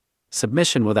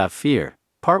Submission without fear.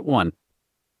 Part 1.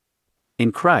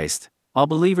 In Christ, all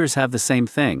believers have the same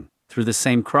thing, through the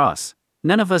same cross.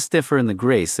 None of us differ in the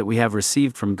grace that we have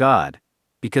received from God,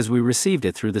 because we received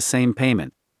it through the same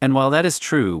payment. And while that is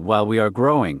true, while we are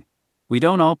growing, we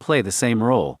don't all play the same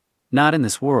role, not in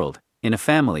this world, in a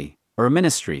family, or a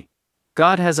ministry.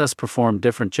 God has us perform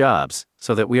different jobs,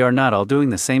 so that we are not all doing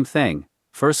the same thing.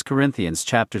 1 Corinthians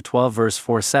chapter 12 verse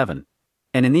 4-7.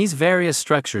 And in these various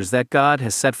structures that God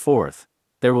has set forth,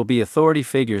 there will be authority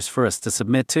figures for us to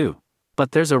submit to.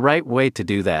 But there's a right way to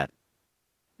do that.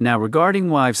 Now regarding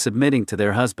wives submitting to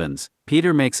their husbands,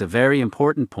 Peter makes a very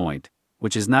important point,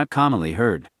 which is not commonly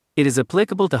heard. It is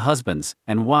applicable to husbands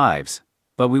and wives,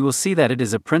 but we will see that it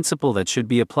is a principle that should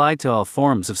be applied to all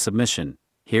forms of submission.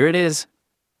 Here it is.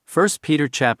 1 Peter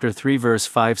chapter 3 verse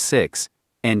 5-6,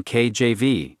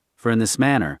 NKJV, for in this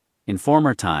manner, in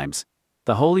former times,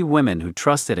 the holy women who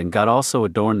trusted in God also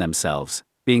adorned themselves,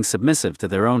 being submissive to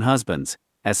their own husbands,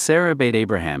 as Sarah obeyed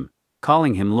Abraham,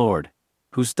 calling him Lord,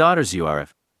 whose daughters you are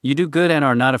if you do good and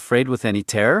are not afraid with any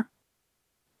terror?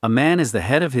 A man is the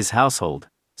head of his household,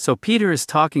 so Peter is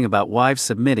talking about wives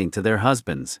submitting to their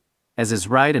husbands, as is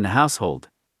right in a household.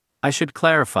 I should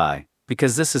clarify,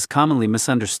 because this is commonly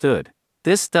misunderstood.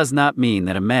 This does not mean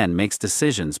that a man makes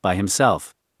decisions by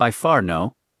himself. By far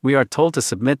no. We are told to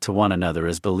submit to one another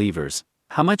as believers.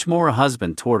 How much more a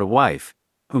husband toward a wife,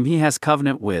 whom he has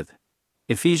covenant with?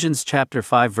 Ephesians chapter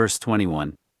 5 verse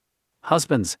 21.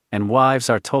 Husbands and wives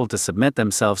are told to submit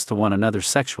themselves to one another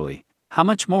sexually. How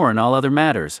much more in all other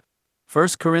matters? 1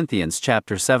 Corinthians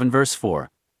chapter 7 verse 4.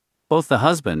 Both the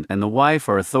husband and the wife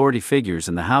are authority figures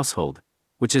in the household,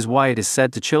 which is why it is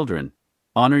said to children,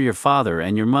 honor your father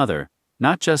and your mother,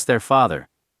 not just their father.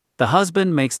 The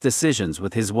husband makes decisions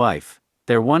with his wife.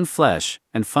 They're one flesh,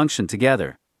 and function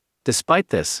together. Despite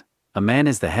this, a man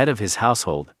is the head of his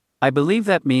household. I believe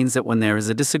that means that when there is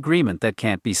a disagreement that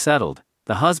can't be settled,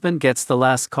 the husband gets the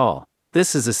last call.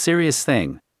 This is a serious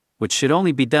thing, which should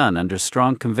only be done under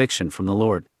strong conviction from the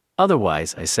Lord.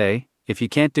 Otherwise, I say, if you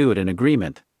can't do it in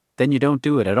agreement, then you don't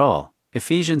do it at all.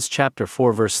 Ephesians chapter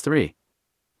 4 verse 3.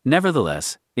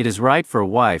 Nevertheless, it is right for a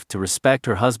wife to respect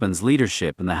her husband's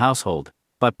leadership in the household,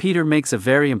 but Peter makes a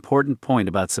very important point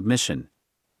about submission.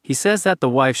 He says that the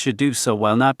wife should do so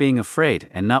while not being afraid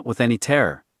and not with any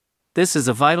terror. This is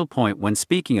a vital point when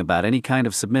speaking about any kind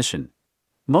of submission.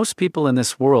 Most people in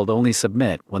this world only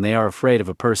submit when they are afraid of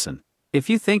a person. If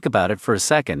you think about it for a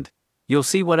second, you'll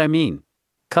see what I mean.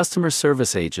 Customer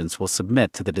service agents will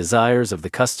submit to the desires of the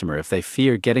customer if they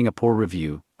fear getting a poor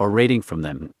review or rating from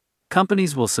them.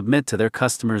 Companies will submit to their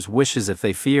customers' wishes if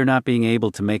they fear not being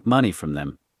able to make money from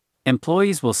them.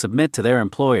 Employees will submit to their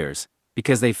employers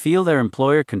because they feel their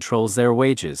employer controls their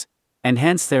wages, and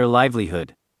hence their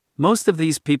livelihood. Most of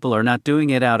these people are not doing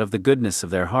it out of the goodness of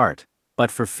their heart, but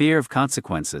for fear of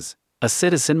consequences. A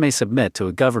citizen may submit to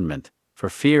a government for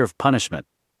fear of punishment.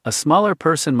 A smaller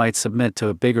person might submit to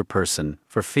a bigger person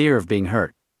for fear of being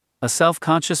hurt. A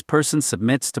self-conscious person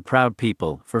submits to proud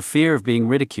people for fear of being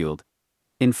ridiculed.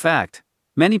 In fact,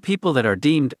 many people that are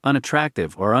deemed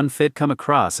unattractive or unfit come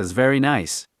across as very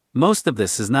nice. Most of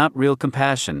this is not real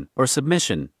compassion or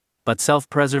submission, but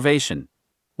self-preservation.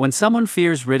 When someone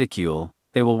fears ridicule,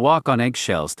 they will walk on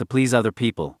eggshells to please other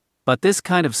people. But this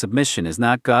kind of submission is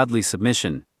not godly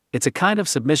submission. It's a kind of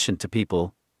submission to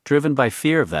people, driven by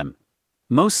fear of them.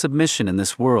 Most submission in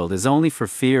this world is only for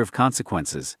fear of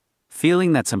consequences,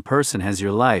 feeling that some person has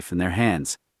your life in their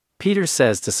hands. Peter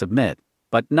says to submit,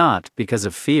 but not because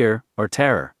of fear or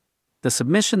terror. The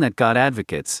submission that God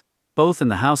advocates, both in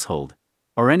the household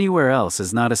or anywhere else,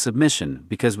 is not a submission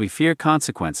because we fear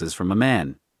consequences from a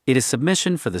man. It is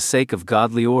submission for the sake of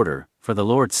godly order, for the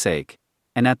Lord's sake,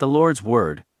 and at the Lord's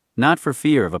word, not for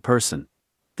fear of a person.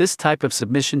 This type of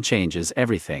submission changes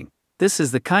everything. This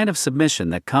is the kind of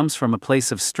submission that comes from a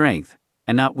place of strength,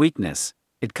 and not weakness.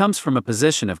 It comes from a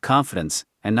position of confidence,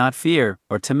 and not fear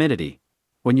or timidity.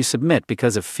 When you submit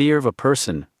because of fear of a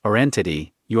person or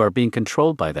entity, you are being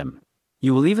controlled by them.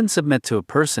 You will even submit to a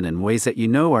person in ways that you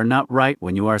know are not right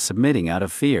when you are submitting out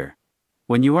of fear.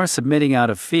 When you are submitting out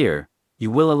of fear,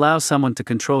 you will allow someone to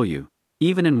control you,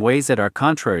 even in ways that are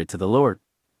contrary to the Lord.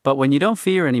 But when you don't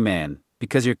fear any man,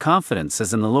 because your confidence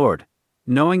is in the Lord,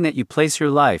 knowing that you place your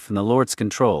life in the Lord's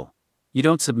control, you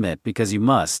don't submit because you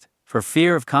must, for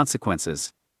fear of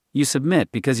consequences. You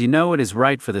submit because you know it is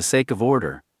right for the sake of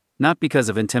order, not because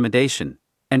of intimidation,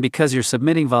 and because you're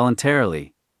submitting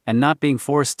voluntarily, and not being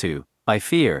forced to, by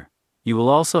fear. You will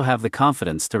also have the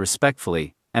confidence to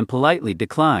respectfully and politely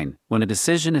decline when a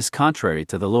decision is contrary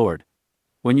to the Lord.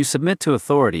 When you submit to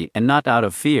authority and not out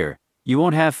of fear, you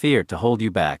won't have fear to hold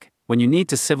you back. when you need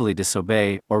to civilly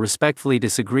disobey or respectfully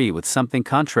disagree with something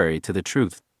contrary to the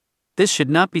truth. This should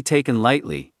not be taken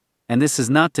lightly, and this is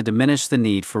not to diminish the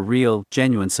need for real,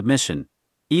 genuine submission.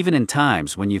 Even in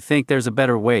times when you think there's a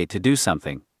better way to do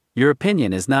something, your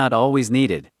opinion is not always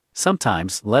needed.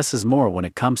 Sometimes less is more when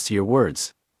it comes to your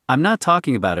words. I'm not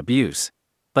talking about abuse,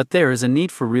 but there is a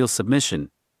need for real submission,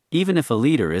 even if a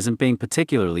leader isn't being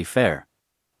particularly fair.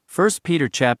 1 Peter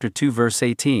chapter 2 verse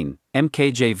 18,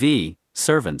 MKJV,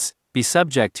 Servants, be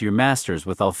subject to your masters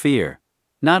with all fear,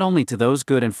 not only to those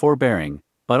good and forbearing,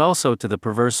 but also to the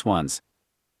perverse ones.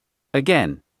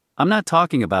 Again, I'm not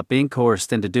talking about being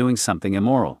coerced into doing something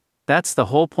immoral. That's the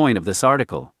whole point of this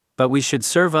article. But we should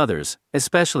serve others,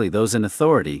 especially those in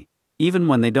authority, even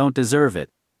when they don't deserve it,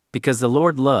 because the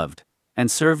Lord loved and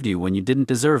served you when you didn't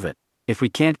deserve it. If we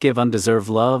can't give undeserved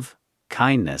love,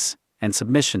 kindness, and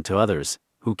submission to others,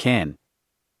 who can?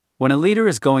 When a leader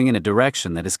is going in a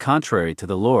direction that is contrary to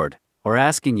the Lord, or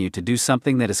asking you to do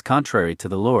something that is contrary to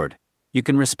the Lord, you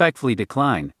can respectfully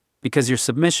decline, because your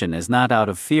submission is not out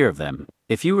of fear of them.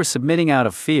 If you were submitting out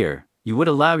of fear, you would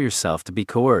allow yourself to be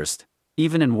coerced,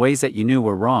 even in ways that you knew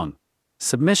were wrong.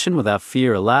 Submission without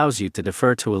fear allows you to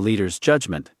defer to a leader's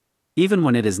judgment, even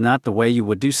when it is not the way you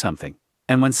would do something.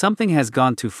 And when something has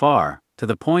gone too far, to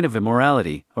the point of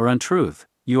immorality or untruth,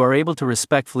 you are able to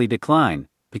respectfully decline,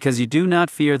 because you do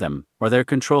not fear them or their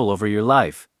control over your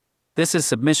life. This is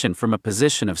submission from a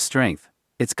position of strength.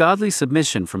 It's godly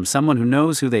submission from someone who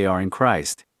knows who they are in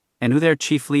Christ, and who their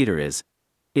chief leader is.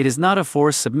 It is not a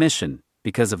forced submission,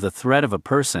 because of the threat of a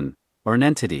person or an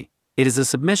entity. It is a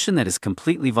submission that is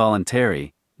completely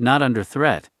voluntary, not under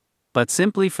threat, but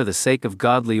simply for the sake of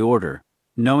godly order,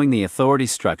 knowing the authority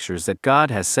structures that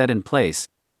God has set in place.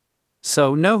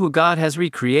 So know who God has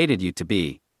recreated you to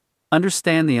be.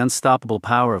 Understand the unstoppable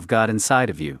power of God inside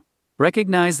of you.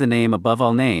 Recognize the name above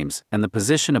all names and the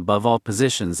position above all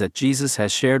positions that Jesus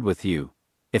has shared with you.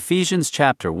 Ephesians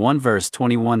chapter 1 verse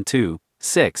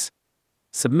 21-6.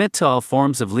 Submit to all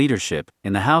forms of leadership,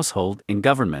 in the household, in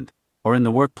government, or in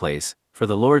the workplace, for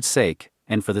the Lord's sake,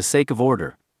 and for the sake of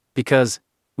order. Because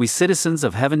we citizens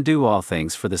of heaven do all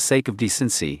things for the sake of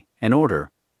decency and order,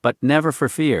 but never for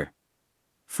fear.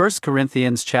 1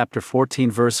 Corinthians chapter 14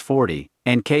 verse 40,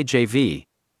 NKJV,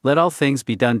 let all things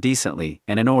be done decently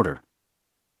and in order.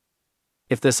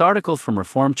 If this article from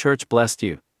Reformed Church blessed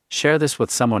you, share this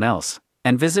with someone else,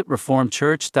 and visit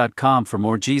reformedchurch.com for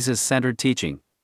more Jesus-centered teaching.